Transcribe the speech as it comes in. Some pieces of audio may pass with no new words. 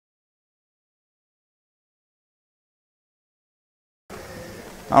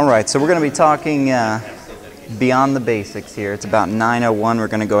All right, so we're going to be talking beyond the basics here. It's about 9:01. We're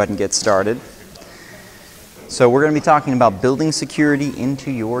going to go ahead and get started. So we're going to be talking about building security into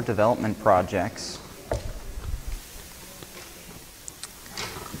your development projects.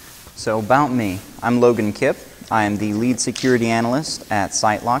 So about me, I'm Logan Kipp. I am the lead security analyst at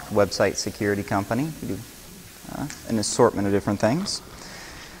SiteLock, website security company. We do an assortment of different things.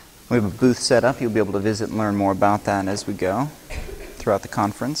 We have a booth set up. You'll be able to visit and learn more about that as we go throughout the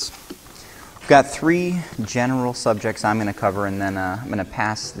conference. We've got three general subjects I'm going to cover, and then I'm going to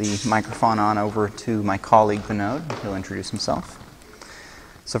pass the microphone on over to my colleague Binod. He'll introduce himself.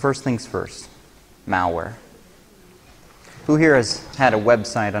 So first things first, malware. Who here has had a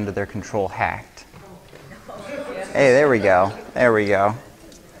website under their control hacked? Hey, there we go. There we go.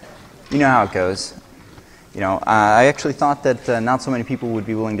 You know how it goes. You know, I actually thought that not so many people would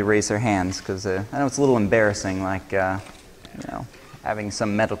be willing to raise their hands because I know it's a little embarrassing, like, you know, having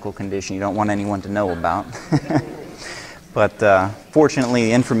some medical condition you don't want anyone to know about. But fortunately,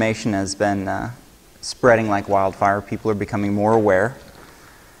 the information has been spreading like wildfire. People are becoming more aware.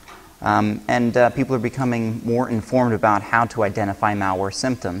 And people are becoming more informed about how to identify malware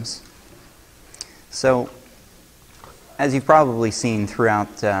symptoms. So, as you've probably seen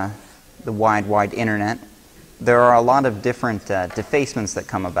throughout the wide internet, there are a lot of different defacements that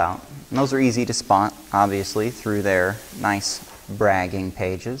come about. And those are easy to spot, obviously, through their nice bragging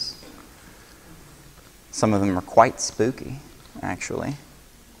pages. Some of them are quite spooky, actually.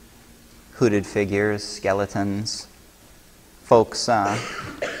 Hooded figures, skeletons, folks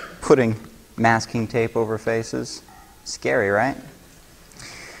putting masking tape over faces. Scary, right?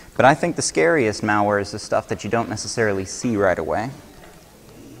 But I think the scariest malware is the stuff that you don't necessarily see right away.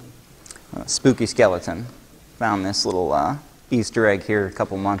 Spooky skeleton. Found this little Easter egg here a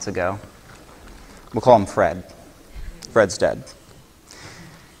couple months ago. We'll call him Fred. Fred's dead.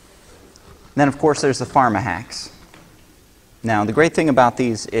 Then, of course, there's the pharma hacks. Now, the great thing about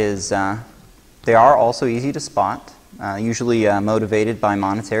these is they are also easy to spot, usually motivated by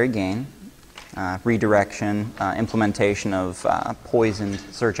monetary gain, redirection, implementation of poisoned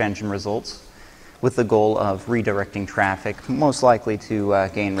search engine results with the goal of redirecting traffic, most likely to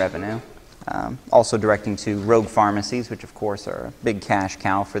gain revenue. Also directing to rogue pharmacies, which, of course, are a big cash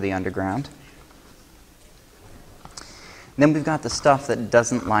cow for the underground. Then we've got the stuff that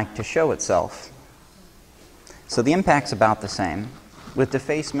doesn't like to show itself. So the impact's about the same. With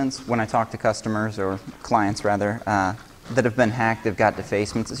defacements, when I talk to customers, or clients rather, that have been hacked, they've got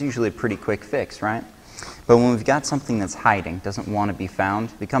defacements, it's usually a pretty quick fix, right? But when we've got something that's hiding, doesn't want to be found,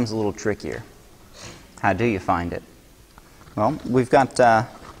 it becomes a little trickier. How do you find it? Well, we've got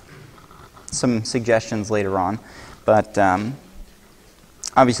some suggestions later on, but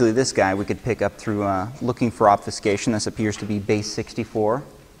obviously this guy we could pick up through looking for obfuscation. This appears to be base 64.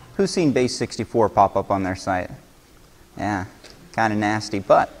 Who's seen base 64 pop up on their site? Yeah, kind of nasty,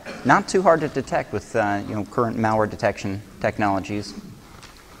 but not too hard to detect with you know, current malware detection technologies.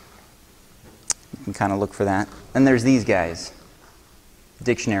 You can kind of look for that. And there's these guys,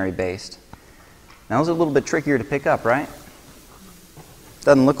 dictionary based. Now those are a little bit trickier to pick up, right?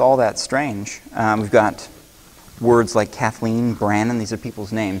 Doesn't look all that strange. We've got words like Kathleen, Brannon. These are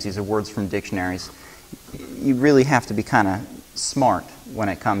people's names. These are words from dictionaries. You really have to be kind of smart when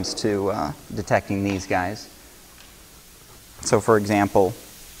it comes to detecting these guys. So, for example,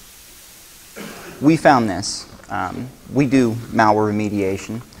 we found this. We do malware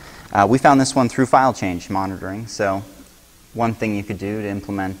remediation. We found this one through file change monitoring. So, one thing you could do to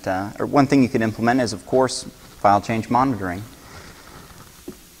implement, or one thing you could implement is, of course, file change monitoring.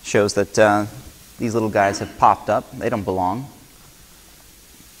 Shows that these little guys have popped up. They don't belong.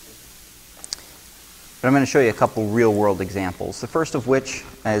 But I'm going to show you a couple real-world examples. The first of which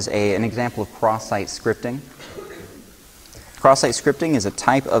is an example of cross-site scripting. Cross-site scripting is a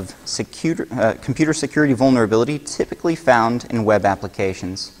type of computer security vulnerability typically found in web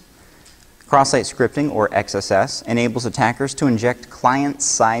applications. Cross-site scripting, or XSS, enables attackers to inject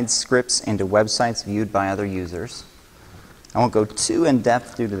client-side scripts into websites viewed by other users. I won't go too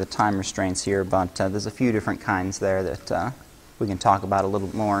in-depth due to the time restraints here, but there's a few different kinds there that we can talk about a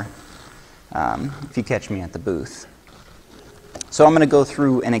little more if you catch me at the booth. So I'm going to go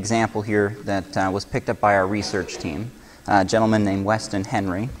through an example here that was picked up by our research team. A gentleman named Weston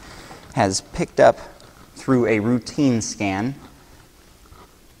Henry has picked up through a routine scan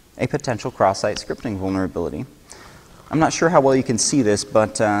a potential cross-site scripting vulnerability. I'm not sure how well you can see this,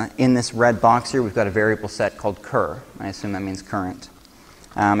 but in this red box here, we've got a variable set called cur. I assume that means current.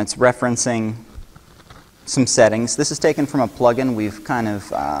 It's referencing some settings. This is taken from a plugin we've kind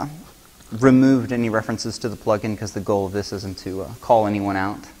of removed any references to the plugin because the goal of this isn't to call anyone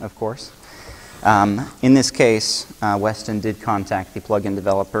out, of course. In this case, Weston did contact the plugin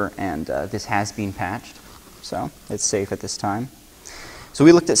developer, and this has been patched, so it's safe at this time. So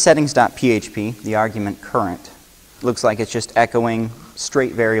we looked at settings.php, the argument current. Looks like it's just echoing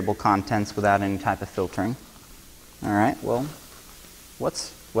straight variable contents without any type of filtering. All right, well,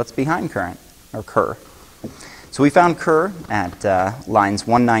 what's behind current, or cur? So we found cur at lines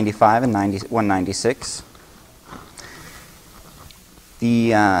 195 and 196.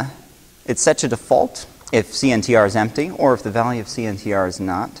 It's set to default if CNTR is empty, or if the value of CNTR is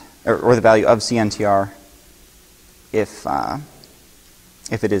not, or the value of CNTR if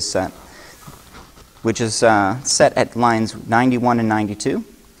it is set, which is set at lines 91 and 92.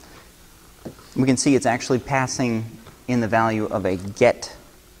 We can see it's actually passing in the value of a get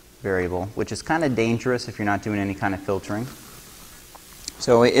variable, which is kind of dangerous if you're not doing any kind of filtering.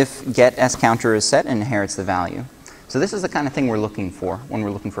 So if get sCounter is set, it inherits the value. So this is the kind of thing we're looking for when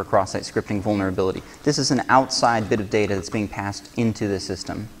we're looking for a cross-site scripting vulnerability. This is an outside bit of data that's being passed into the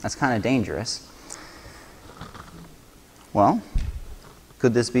system. That's kind of dangerous. Well,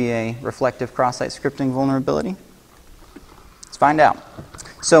 could this be a reflective cross-site scripting vulnerability? Let's find out.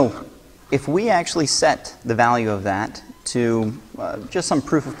 So if we actually set the value of that to just some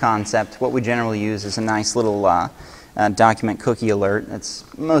proof of concept, what we generally use is a nice little document cookie alert. It's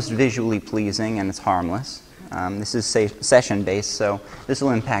most visually pleasing and it's harmless. This is session-based, so this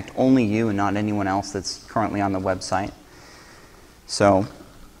will impact only you and not anyone else that's currently on the website. So,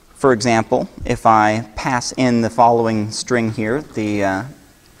 for example, if I pass in the following string here, the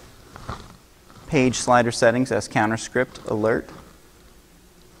page slider settings sCounter script alert,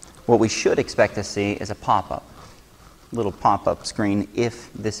 what we should expect to see is a pop-up. Little pop-up screen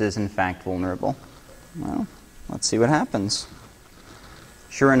if this is in fact vulnerable. Well, let's see what happens.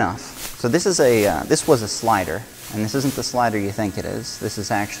 Sure enough. So this is this was a slider, and this isn't the slider you think it is. This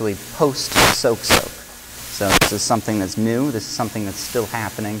is actually post soak. So this is something that's new. This is something that's still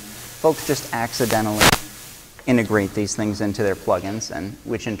happening. Folks just accidentally integrate these things into their plugins, and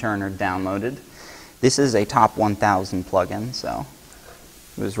which in turn are downloaded. This is a top 1,000 plugin, so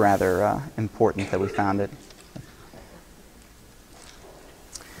it was rather important that we found it.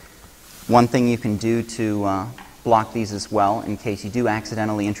 One thing you can do to block these as well, in case you do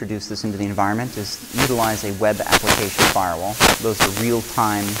accidentally introduce this into the environment, is utilize a web application firewall. Those are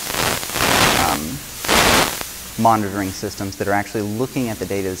real-time monitoring systems that are actually looking at the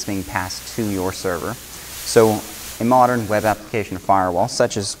data that's being passed to your server. So a modern web application firewall,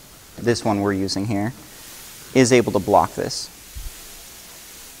 such as this one we're using here, is able to block this.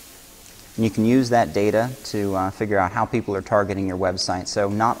 And you can use that data to figure out how people are targeting your website. So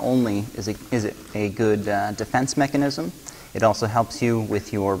not only is it a good defense mechanism, it also helps you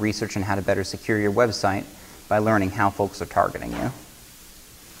with your research on how to better secure your website by learning how folks are targeting you.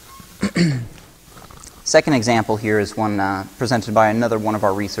 Second example here is one presented by another one of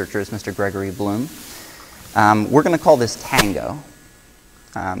our researchers, Mr. Gregory Bloom. We're going to call this Tango.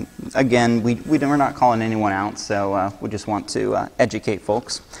 Again, we're not calling anyone out, so we just want to educate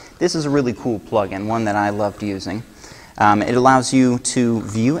folks. This is a really cool plugin, one that I loved using. It allows you to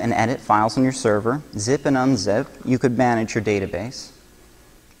view and edit files on your server, zip and unzip. You could manage your database.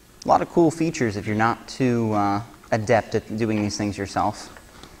 A lot of cool features if you're not too adept at doing these things yourself.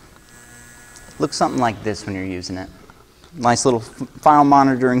 Looks something like this when you're using it. Nice little file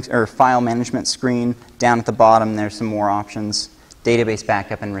monitoring or file management screen. Down at the bottom, there's some more options. Database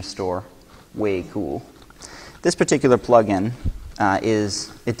backup and restore. Way cool. This particular plugin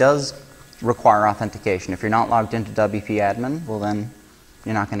it does require authentication. If you're not logged into WP admin, well then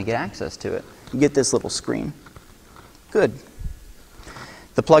you're not going to get access to it. You get this little screen. Good.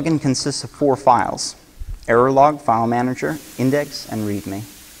 The plugin consists of 4 files: error log, file manager, index, and readme.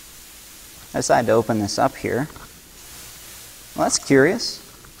 I decided to open this up here. Well, that's curious.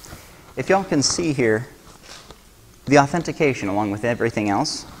 If y'all can see here, the authentication, along with everything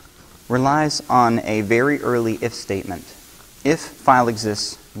else, relies on a very early if statement. If file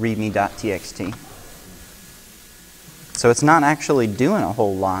exists, readme.txt. So it's not actually doing a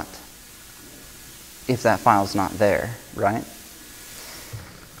whole lot if that file's not there, right?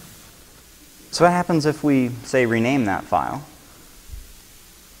 So what happens if we, say, rename that file?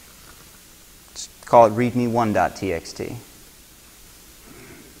 Just call it readme1.txt.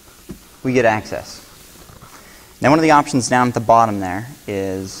 We get access. Now one of the options down at the bottom there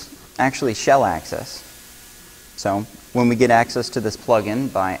is actually shell access. So when we get access to this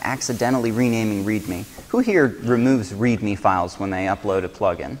plugin by accidentally renaming readme, who here removes readme files when they upload a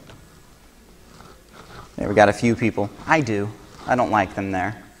plugin? There, we got a few people. I do. I don't like them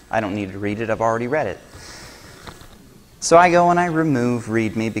there. I don't need to read it, I've already read it. So I go and I remove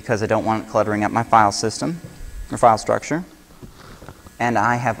README because I don't want it cluttering up my file system, or file structure. And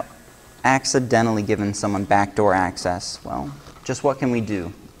I have accidentally given someone backdoor access. Well, just what can we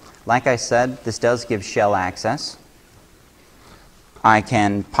do? Like I said, this does give shell access. I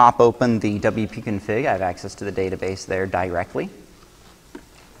can pop open the WP config. I have access to the database there directly.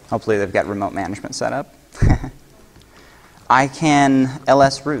 Hopefully they've got remote management set up. I can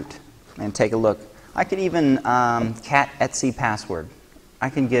ls root and take a look. I could even cat etc password. I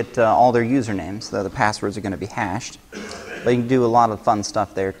can get all their usernames, though the passwords are going to be hashed. But you can do a lot of fun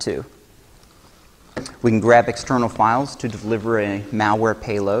stuff there too. We can grab external files to deliver a malware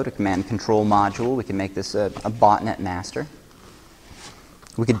payload, a command control module. We can make this a botnet master.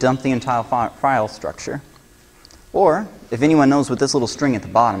 We could dump the entire file structure. Or, if anyone knows what this little string at the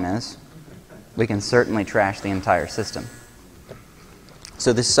bottom is, we can certainly trash the entire system.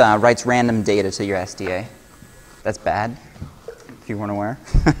 So this writes random data to your SDA. That's bad, if you weren't aware.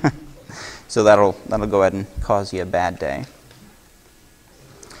 So that'll go ahead and cause you a bad day.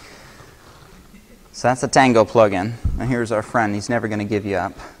 So that's the Tango plugin. And here's our friend. He's never going to give you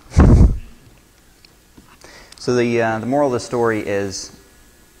up. So the moral of the story is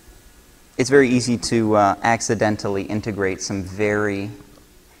it's very easy to accidentally integrate some very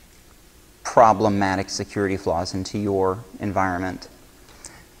problematic security flaws into your environment.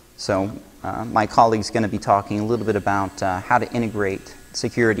 So my colleague's going to be talking a little bit about how to integrate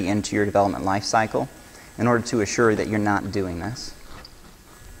security into your development lifecycle in order to assure that you're not doing this.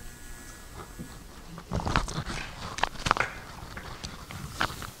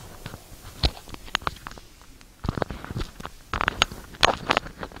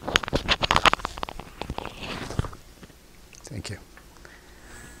 Thank you.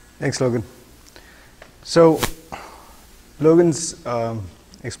 Thanks, Logan. So Logan's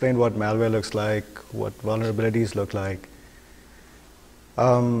explained what malware looks like, what vulnerabilities look like.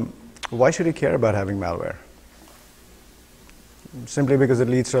 Why should you care about having malware? Simply because it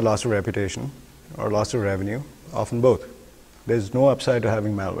leads to a loss of reputation or loss of revenue, often both. There's no upside to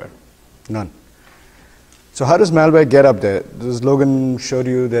having malware, none. So how does malware get up there? As Logan showed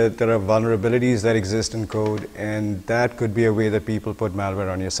you that there are vulnerabilities that exist in code, and that could be a way that people put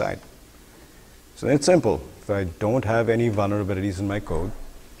malware on your site. So it's simple. If I don't have any vulnerabilities in my code,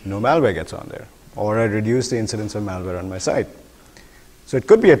 no malware gets on there, or I reduce the incidence of malware on my site. So it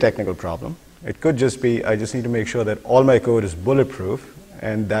could be a technical problem. It could just be, I just need to make sure that all my code is bulletproof,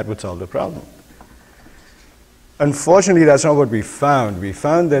 and that would solve the problem. Unfortunately, that's not what we found. We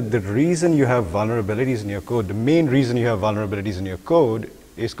found that the reason you have vulnerabilities in your code, the main reason you have vulnerabilities in your code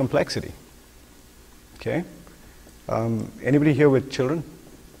is complexity. Okay? Anybody here with children?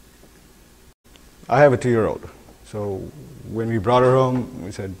 I have a 2-year-old. So when we brought her home,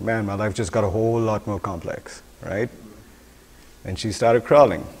 we said, man, my life just got a whole lot more complex, right? And she started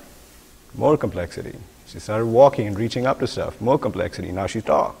crawling, more complexity. She started walking and reaching up to stuff, more complexity. Now she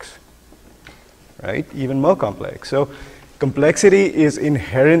talks, right? Even more complex. So complexity is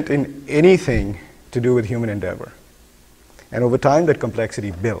inherent in anything to do with human endeavor. And over time, that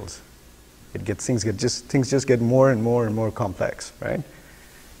complexity builds. Things just get more and more and more complex, right?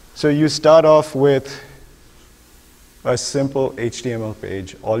 So you start off with a simple HTML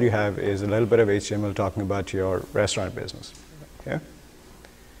page. All you have is a little bit of HTML talking about your restaurant business. Okay?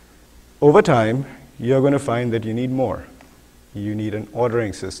 Over time, you're going to find that you need more. You need an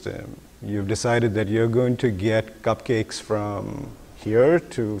ordering system. You've decided that you're going to get cupcakes from here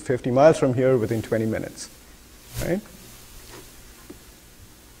to 50 miles from here within 20 minutes, right?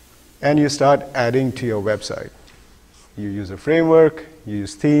 And you start adding to your website. You use a framework, you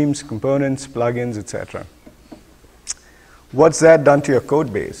use themes, components, plugins, etc. What's that done to your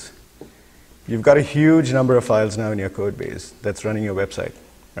code base? You've got a huge number of files now in your code base that's running your website,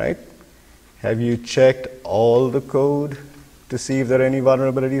 right? Have you checked all the code to see if there are any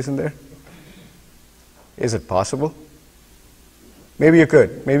vulnerabilities in there? Is it possible? Maybe you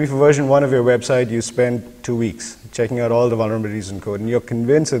could. Maybe for version 1 of your website, you spend 2 weeks checking out all the vulnerabilities in code, and you're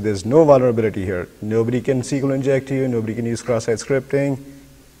convinced that there's no vulnerability here. Nobody can SQL inject you, nobody can use cross-site scripting,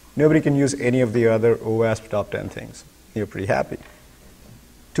 nobody can use any of the other OWASP top 10 things. You're pretty happy.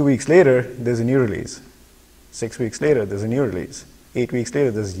 2 weeks later, there's a new release. 6 weeks later, there's a new release. 8 weeks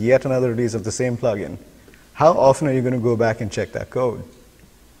later, there's yet another release of the same plugin. How often are you going to go back and check that code?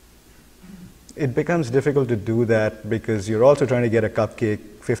 It becomes difficult to do that because you're also trying to get a cupcake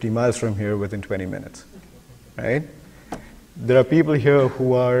 50 miles from here within 20 minutes, right? There are people here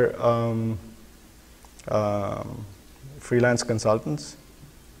who are freelance consultants.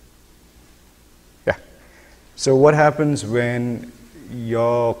 Yeah. So what happens when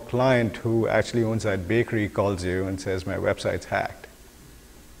your client who actually owns that bakery calls you and says, my website's hacked.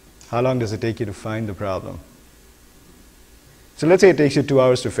 How long does it take you to find the problem? So let's say it takes you 2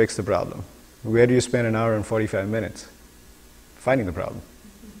 hours to fix the problem. Where do you spend an hour and 45 minutes? Finding the problem.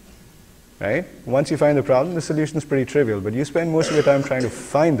 Right? Once you find the problem, the solution is pretty trivial, but you spend most of your time trying to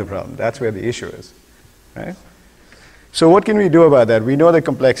find the problem. That's where the issue is. Right? So what can we do about that? We know that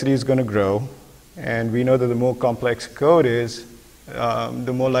complexity is going to grow, and we know that the more complex code is,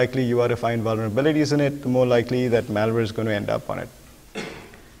 the more likely you are to find vulnerabilities in it, the more likely that malware is going to end up on it.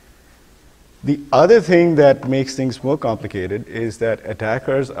 The other thing that makes things more complicated is that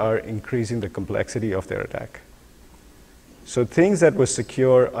attackers are increasing the complexity of their attack. So things that were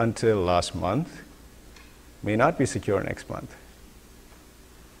secure until last month may not be secure next month.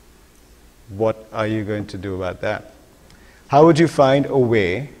 What are you going to do about that? How would you find a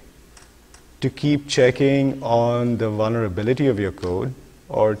way to keep checking on the vulnerability of your code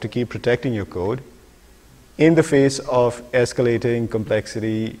or to keep protecting your code in the face of escalating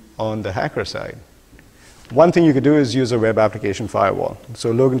complexity on the hacker side? One thing you could do is use a web application firewall.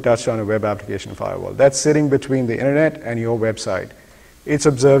 So Logan touched on a web application firewall. That's sitting between the internet and your website. It's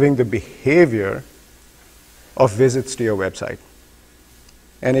observing the behavior of visits to your website.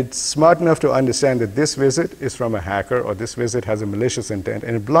 And it's smart enough to understand that this visit is from a hacker or this visit has a malicious intent,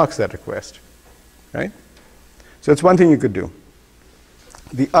 and it blocks that request. Right? So it's one thing you could do.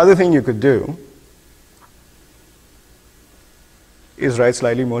 The other thing you could do is write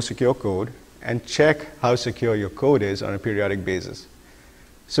slightly more secure code and check how secure your code is on a periodic basis.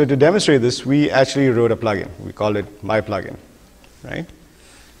 So to demonstrate this, we actually wrote a plugin. We called it My Plugin, right?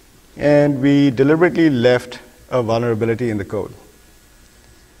 And we deliberately left a vulnerability in the code.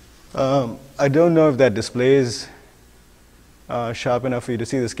 I don't know if that display is sharp enough for you to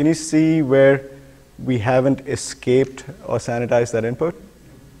see this. Can you see where we haven't escaped or sanitized that input?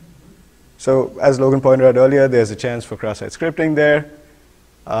 So as Logan pointed out earlier, there's a chance for cross-site scripting there.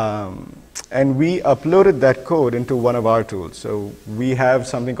 And we uploaded that code into one of our tools. So we have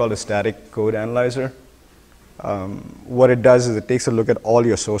something called a static code analyzer. What it does is it takes a look at all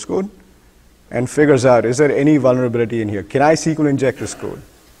your source code and figures out, is there any vulnerability in here? Can I SQL inject this code?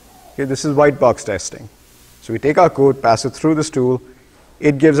 Okay, this is white box testing. So we take our code, pass it through this tool.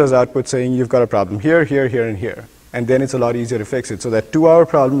 It gives us output saying you've got a problem here, here, here, and here. And then it's a lot easier to fix it. So that 2-hour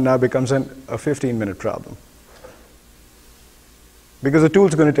problem now becomes a 15-minute problem. Because the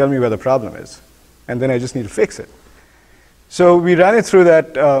tool's going to tell me where the problem is. And then I just need to fix it. So we ran it through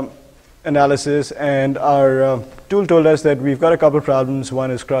that analysis, and our tool told us that we've got a couple of problems.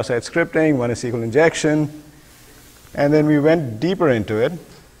 One is cross-site scripting, one is SQL injection. And then we went deeper into it,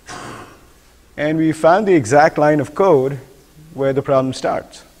 and we found the exact line of code where the problem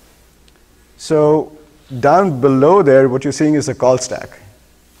starts. So down below there, what you're seeing is a call stack,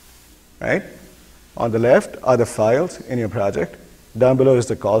 right? On the left are the files in your project. Down below is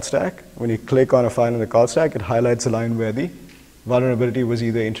the call stack. When you click on a file in the call stack, it highlights a line where the vulnerability was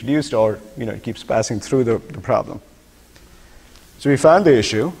either introduced or it keeps passing through the problem. So we found the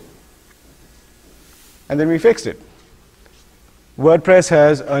issue, and then we fixed it. WordPress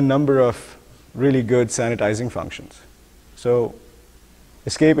has a number of really good sanitizing functions. So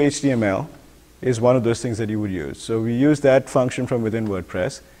escape HTML is one of those things that you would use. So we use that function from within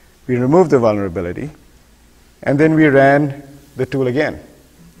WordPress. We removed the vulnerability, and then we ran the tool again.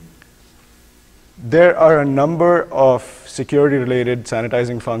 There are a number of security-related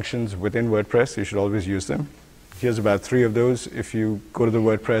sanitizing functions within WordPress. You should always use them. Here's about 3 of those. If you go to the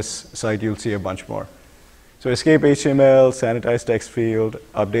WordPress site, you'll see a bunch more. So escape HTML, sanitize text field,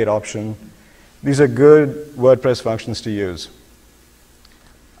 update option. These are good WordPress functions to use.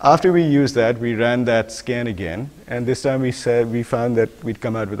 After we used that, we ran that scan again, and this time we found that we'd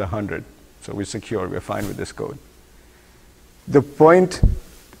come out with 100. So we're secure, we're fine with this code. The point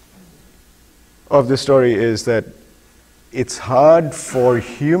of this story is that it's hard for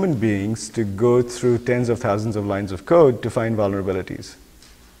human beings to go through tens of thousands of lines of code to find vulnerabilities.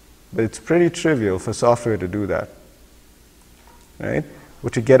 But it's pretty trivial for software to do that. Right?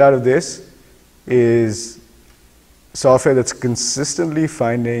 What you get out of this is software that's consistently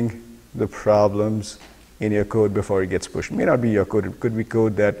finding the problems in your code before it gets pushed. It may not be your code. It could be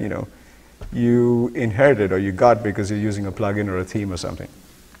code that you inherited or you got because you're using a plugin or a theme or something.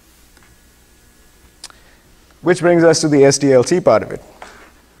 Which brings us to the SDLC part of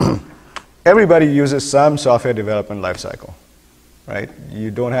it. Everybody uses some software development lifecycle, right? You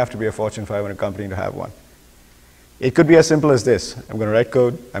don't have to be a Fortune 500 company to have one. It could be as simple as this. I'm going to write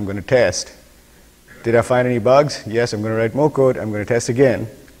code. I'm going to test. Did I find any bugs? Yes, I'm going to write more code. I'm going to test again.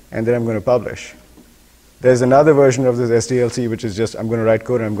 And then I'm going to publish. There's another version of this SDLC which is just, I'm going to write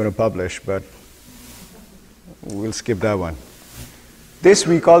code and I'm going to publish, but we'll skip that one. This,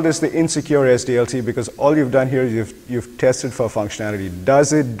 we call this the insecure SDLC because all you've done here is you've tested for functionality.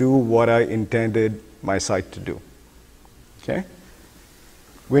 Does it do what I intended my site to do? Okay?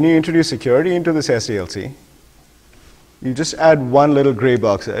 When you introduce security into this SDLC, you just add one little gray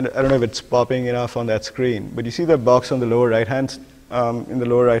box. I don't know if it's popping enough on that screen, but you see that box on the lower right-hand, in the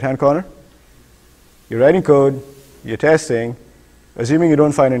lower right-hand corner? You're writing code, you're testing, assuming you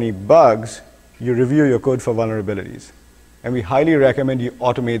don't find any bugs, you review your code for vulnerabilities. And we highly recommend you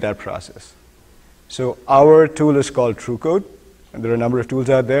automate that process. So our tool is called TrueCode, and there are a number of tools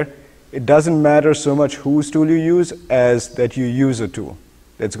out there. It doesn't matter so much whose tool you use as that you use a tool.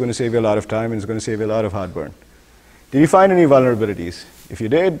 That's going to save you a lot of time and it's going to save you a lot of heartburn. Did you find any vulnerabilities? If you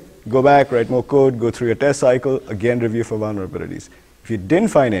did, go back, write more code, go through your test cycle, again review for vulnerabilities. If you didn't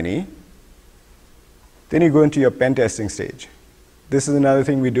find any, then you go into your pen testing stage. This is another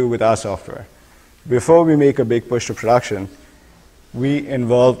thing we do with our software. Before we make a big push to production, we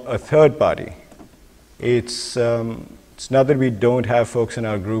involve a third party. It's not that we don't have folks in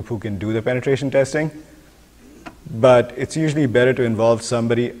our group who can do the penetration testing, but it's usually better to involve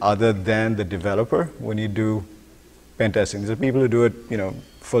somebody other than the developer when you do pen testing. There's people who do it,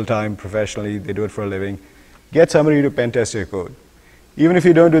 full-time, professionally, they do it for a living. Get somebody to pen test your code. Even if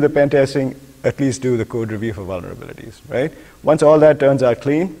you don't do the pen testing, at least do the code review for vulnerabilities, right? Once all that turns out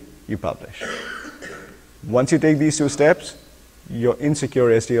clean, you publish. Once you take these two steps, your insecure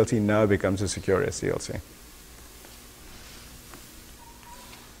SDLC now becomes a secure SDLC.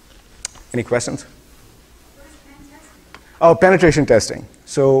 Any questions? Oh, penetration testing.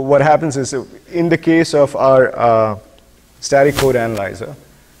 So what happens is, in the case of our static code analyzer,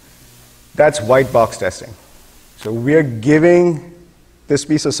 that's white box testing. So we're giving this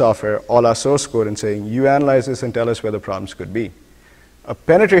piece of software all our source code and saying, you analyze this and tell us where the problems could be. A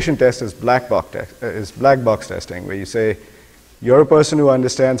penetration test is black box testing, where you say, you're a person who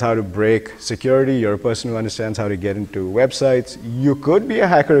understands how to break security, you're a person who understands how to get into websites. You could be a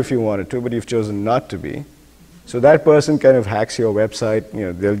hacker if you wanted to, but you've chosen not to be. So that person kind of hacks your website,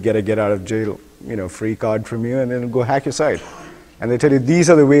 they'll get a get out of jail, free card from you, and then go hack your site. And they tell you, these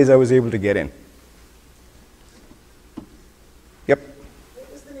are the ways I was able to get in. Yep.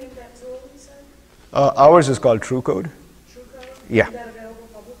 What was the name of that tool you said? Ours is called TrueCode. TrueCode? Yeah. Is that available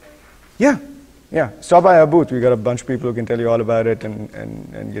publicly? Yeah. Stop by our booth. We got a bunch of people who can tell you all about it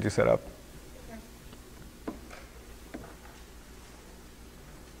and get you set up. Okay.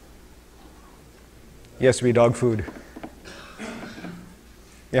 Yes, we dog food.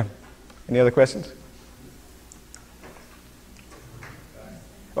 Yeah. Any other questions?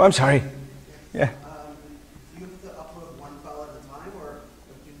 Oh, I'm sorry. Yeah. Do you have to upload one file at a time, or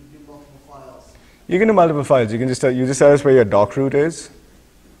can you do multiple files? You can do multiple files. You just tell us where your doc root is,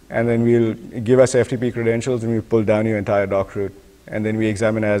 and then we'll give us FTP credentials, and we pull down your entire doc root, and then we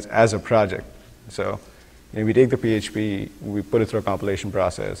examine it as a project. So we take the PHP, we put it through a compilation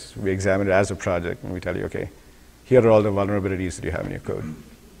process, we examine it as a project, and we tell you, okay, here are all the vulnerabilities that you have in your code.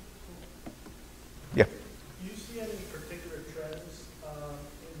 Yeah. Do you see any particular trends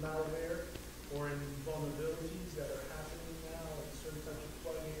in malware or in vulnerabilities that are happening now, like certain types of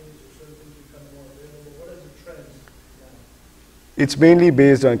plugins or certain things becoming more available? What are the trends now? It's mainly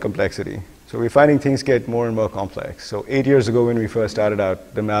based on complexity. So we're finding things get more and more complex. So 8 years ago when we first started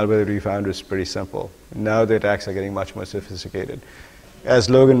out, the malware that we found was pretty simple. Now the attacks are getting much more sophisticated. As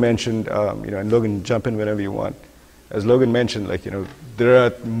Logan mentioned, and Logan, jump in whenever you want. As Logan mentioned, there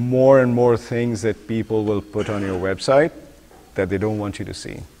are more and more things that people will put on your website that they don't want you to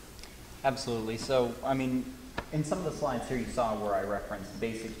see. Absolutely. So, in some of the slides here you saw where I referenced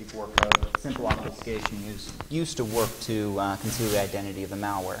basic before code, simple obfuscation used to work to conceal the identity of the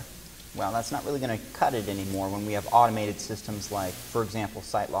malware. Well, that's not really going to cut it anymore when we have automated systems like, for example,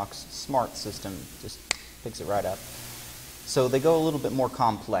 SiteLock's smart system just picks it right up. So they go a little bit more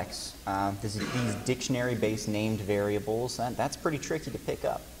complex. These dictionary-based named variables, that's pretty tricky to pick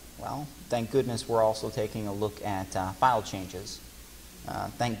up. Well, thank goodness we're also taking a look at file changes.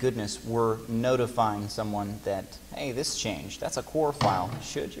 Thank goodness we're notifying someone that, hey, this changed. That's a core file.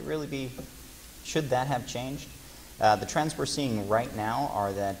 Should that have changed? The trends we're seeing right now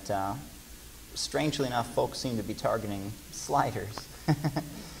are that, strangely enough, folks seem to be targeting sliders.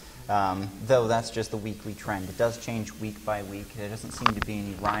 Though that's just the weekly trend. It does change week by week. There doesn't seem to be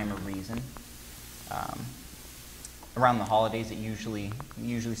any rhyme or reason. Around the holidays, you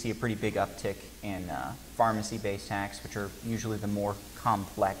usually see a pretty big uptick in pharmacy-based hacks, which are usually the more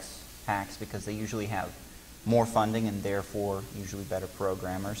complex hacks because they usually have more funding and therefore usually better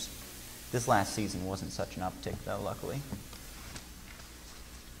programmers. This last season wasn't such an uptick, though, luckily.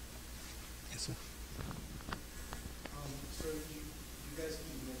 Yes, sir. So you guys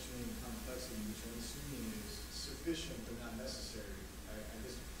keep mentioning complexity, which I'm assuming is sufficient but not necessary. I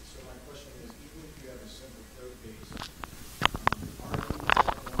guess, so my question is, even if you have a simple code base, are you going to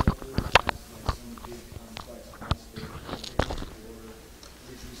have like some big complex on-state code base, or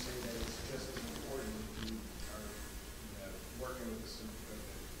would you say that it's just as important if you are working with a simple code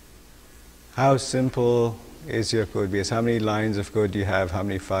base? How simple is your code base? How many lines of code do you have? How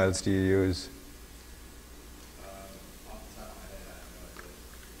many files do you use?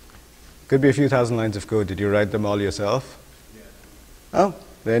 Could be a few thousand lines of code. Did you write them all yourself? Yeah. Oh,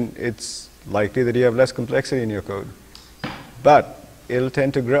 then it's likely that you have less complexity in your code. But it'll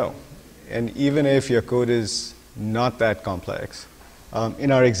tend to grow. And even if your code is not that complex,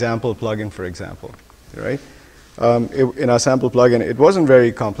 in our example plugin, for example, right? In our sample plugin, it wasn't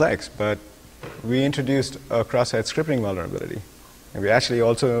very complex, but we introduced a cross-site scripting vulnerability. And we actually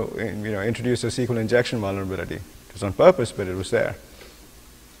also introduced a SQL injection vulnerability. It was on purpose, but it was there.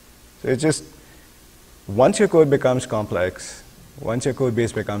 So it's just, once your code becomes complex, once your code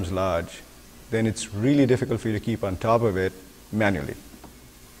base becomes large, then it's really difficult for you to keep on top of it manually.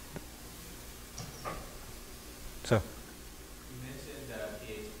 So, you mentioned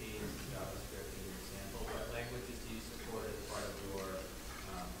PHP and JavaScript in your example. What languages do you support as part of your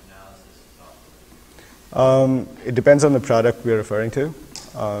analysis software? it depends on the product we're referring to.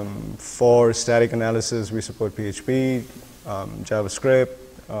 For static analysis, we support PHP, JavaScript,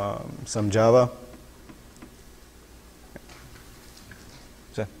 some Java.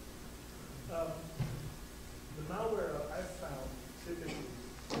 So, The malware I've found typically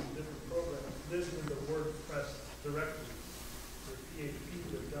in different programs lives in the WordPress directory, or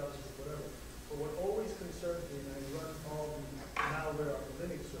PHP, or JavaScript, whatever. But what always concerns me, and I run all the malware on the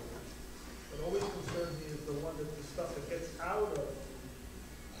Linux servers, what always concerns me is the stuff that gets out of the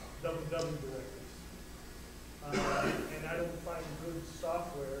www directories. And I don't find good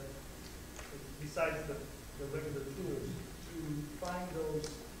software, besides the regular tools, to find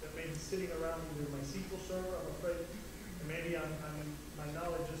those that may be sitting around either my SQL server, I'm afraid, and maybe my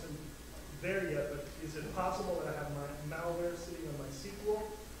knowledge isn't there yet, but is it possible that I have my malware sitting on my SQL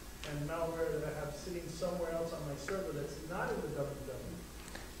and malware that I have sitting somewhere else on my server that's not in the www,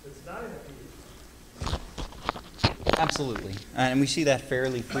 that's not in the PHP? Absolutely. And we see that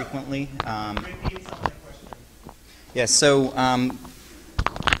fairly frequently. Maybe it's not my question. Yes, so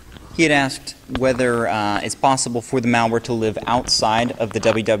he had asked whether it's possible for the malware to live outside of the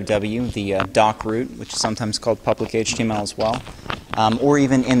www, the doc root, which is sometimes called public HTML as well, or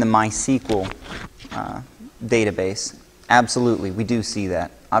even in the MySQL database. Absolutely, we do see that.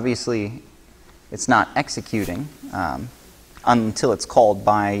 Obviously, it's not executing until it's called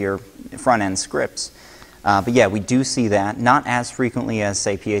by your front-end scripts. But yeah, we do see that, not as frequently as,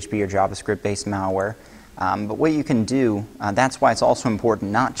 say, PHP or JavaScript-based malware. But what you can do, that's why it's also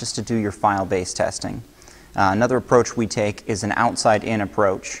important not just to do your file-based testing. Another approach we take is an outside-in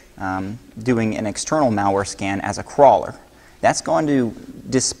approach, doing an external malware scan as a crawler. That's going to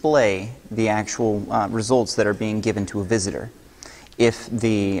display the actual results that are being given to a visitor. If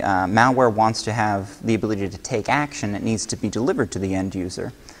the malware wants to have the ability to take action, it needs to be delivered to the end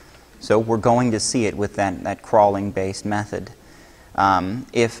user. So we're going to see it with that crawling-based method.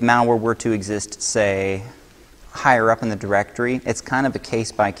 If malware were to exist, say, higher up in the directory, it's kind of a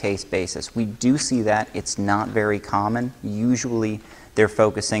case-by-case basis. We do see that. It's not very common. Usually they're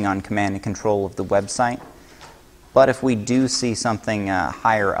focusing on command and control of the website. But if we do see something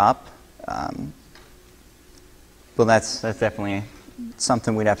higher up, well, that's definitely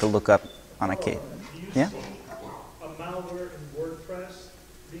something we'd have to look up on a case. Do you Yeah? see a malware in WordPress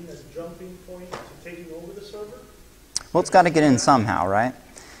being a jumping point to taking over the server? Well, it's got to get in somehow, right?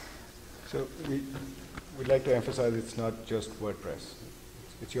 so we'd like to emphasize it's not just WordPress.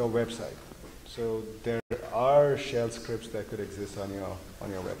 It's your website. So there are shell scripts that could exist on your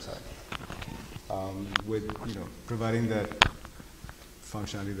website, with providing that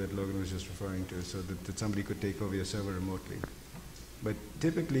functionality that Logan was just referring to, so that somebody could take over your server remotely. But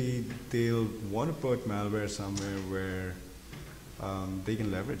typically, they'll want to put malware somewhere where they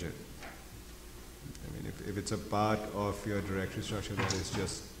can leverage it. I mean, if it's a part of your directory structure that is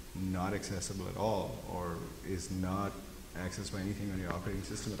just not accessible at all, or is not accessed by anything on your operating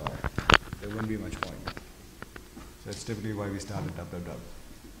system at all, there wouldn't be much point. So that's typically why we start at www.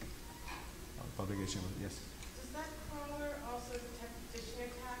 Public HTML, yes. Does that crawler also detect phishing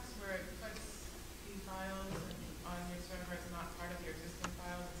attacks where it puts these files on your server as not part of your existing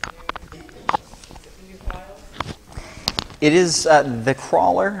files, it's new files? It is, the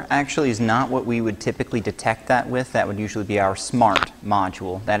crawler actually is not what we would typically detect that with. That would usually be our SMART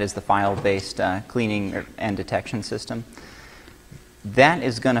module. That is the file-based cleaning and detection system. That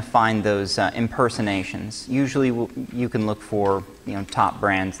is going to find those impersonations. Usually you can look for top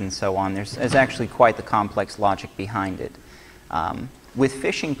brands and so on. There's actually quite the complex logic behind it. With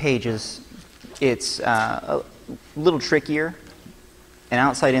phishing pages, it's a little trickier. An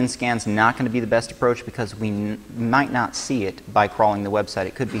outside-in scan is not going to be the best approach because we might not see it by crawling the website.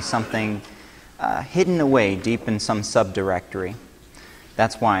 It could be something hidden away deep in some subdirectory.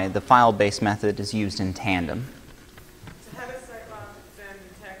 That's why the file-based method is used in tandem. So how does SiteLog then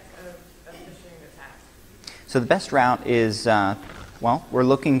detect a phishing attack? So the best route is, well, we're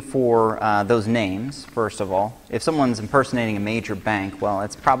looking for those names, first of all. If someone's impersonating a major bank, well,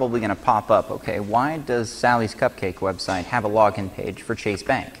 it's probably going to pop up, okay, why does Sally's Cupcake website have a login page for Chase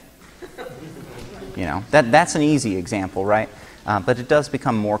Bank? That's an easy example, right? But it does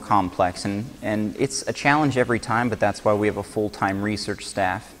become more complex, and it's a challenge every time, but that's why we have a full-time research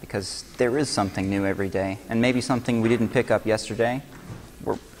staff, because there is something new every day, and maybe something we didn't pick up yesterday,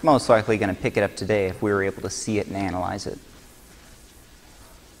 we're most likely going to pick it up today if we were able to see it and analyze it.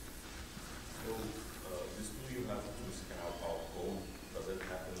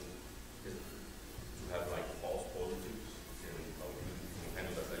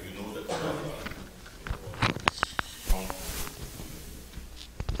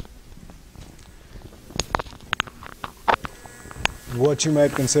 What you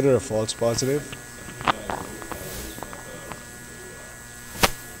might consider a false positive.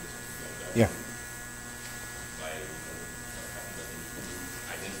 Yeah.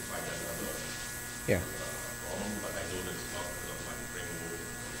 Yeah.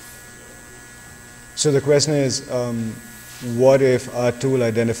 So the question is, what if our tool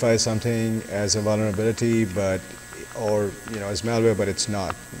identifies something as a vulnerability, or as malware, but it's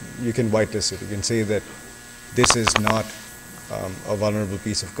not? You can whitelist it. You can say that this is not a vulnerable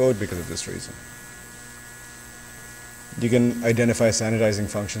piece of code because of this reason. You can identify sanitizing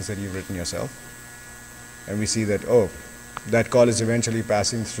functions that you've written yourself, and we see that, oh, that call is eventually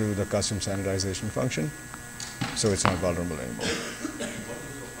passing through the custom sanitization function, so it's not vulnerable anymore.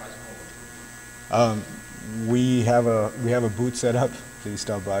 We have a booth set up. Please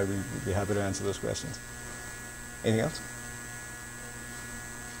stop by. We'd be happy to answer those questions. Anything else?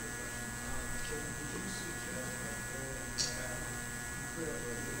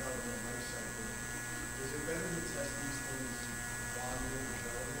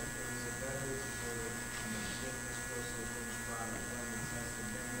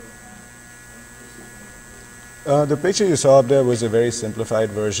 The picture you saw up there was a very simplified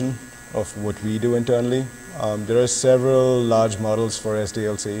version of what we do internally. There are several large models for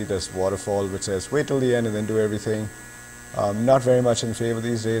SDLC. There's Waterfall, which says wait till the end and then do everything. Not very much in favor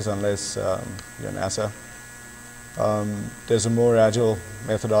these days unless you're NASA. There's a more agile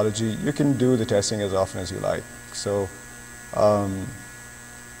methodology. You can do the testing as often as you like. So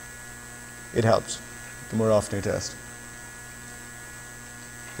it helps the more often you test.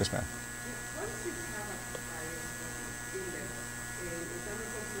 Yes, ma'am. Once you have a bias index, and if I'm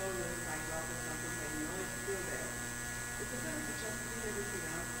control the site lock or something, I know it's still there. Is it better to just clean everything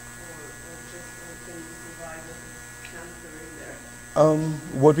up, or can you survive with cancer in there?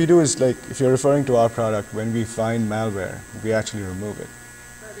 What we do is, like, if you're referring to our product, when we find malware, we actually remove it.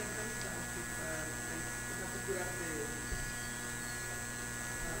 But it comes out if I have to put up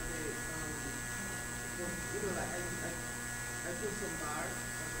like I put some bars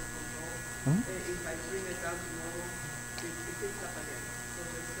as a control. If I bring it down to normal, it picks up again. So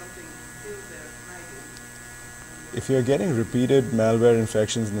there's something still there hiding. If you're getting repeated malware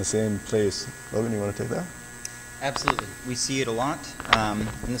infections in the same place, Logan, you want to take that? Absolutely. We see it a lot, and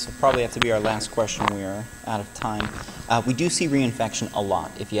this will probably have to be our last question. We are out of time. We do see reinfection a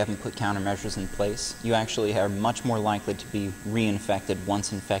lot. If you haven't put countermeasures in place, you actually are much more likely to be reinfected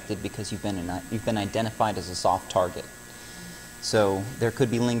once infected because you've been identified as a soft target. So there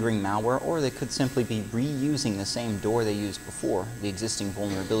could be lingering malware, or they could simply be reusing the same door they used before, the existing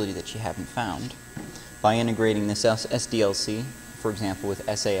vulnerability that you haven't found. By integrating this SDLC, for example, with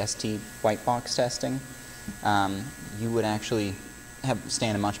SAST white box testing, you would actually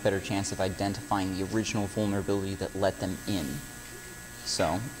stand a much better chance of identifying the original vulnerability that let them in.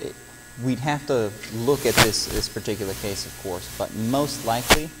 So we'd have to look at this particular case, of course, but most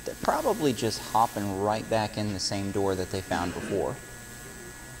likely they're probably just hopping right back in the same door that they found before.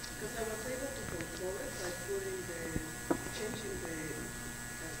 Because I was able to control it by changing the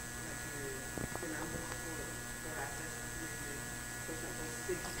numbers for access, maybe, for example,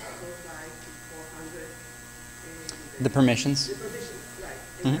 645 to 400. The permissions. The permissions, right.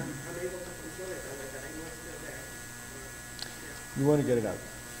 Mhm. And I'm able to control it that way, but I know it's still there. You want to get it out.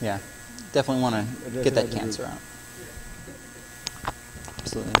 Yeah, definitely want to Address get it that at the cancer root. out.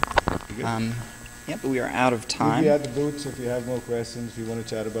 Absolutely. Yeah, but we are out of We'll time. be at the booth, so if you have more questions, if you want to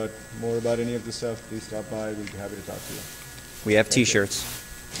chat about more about any of the stuff, please stop by. We'll be happy to talk to you. We have T-shirts.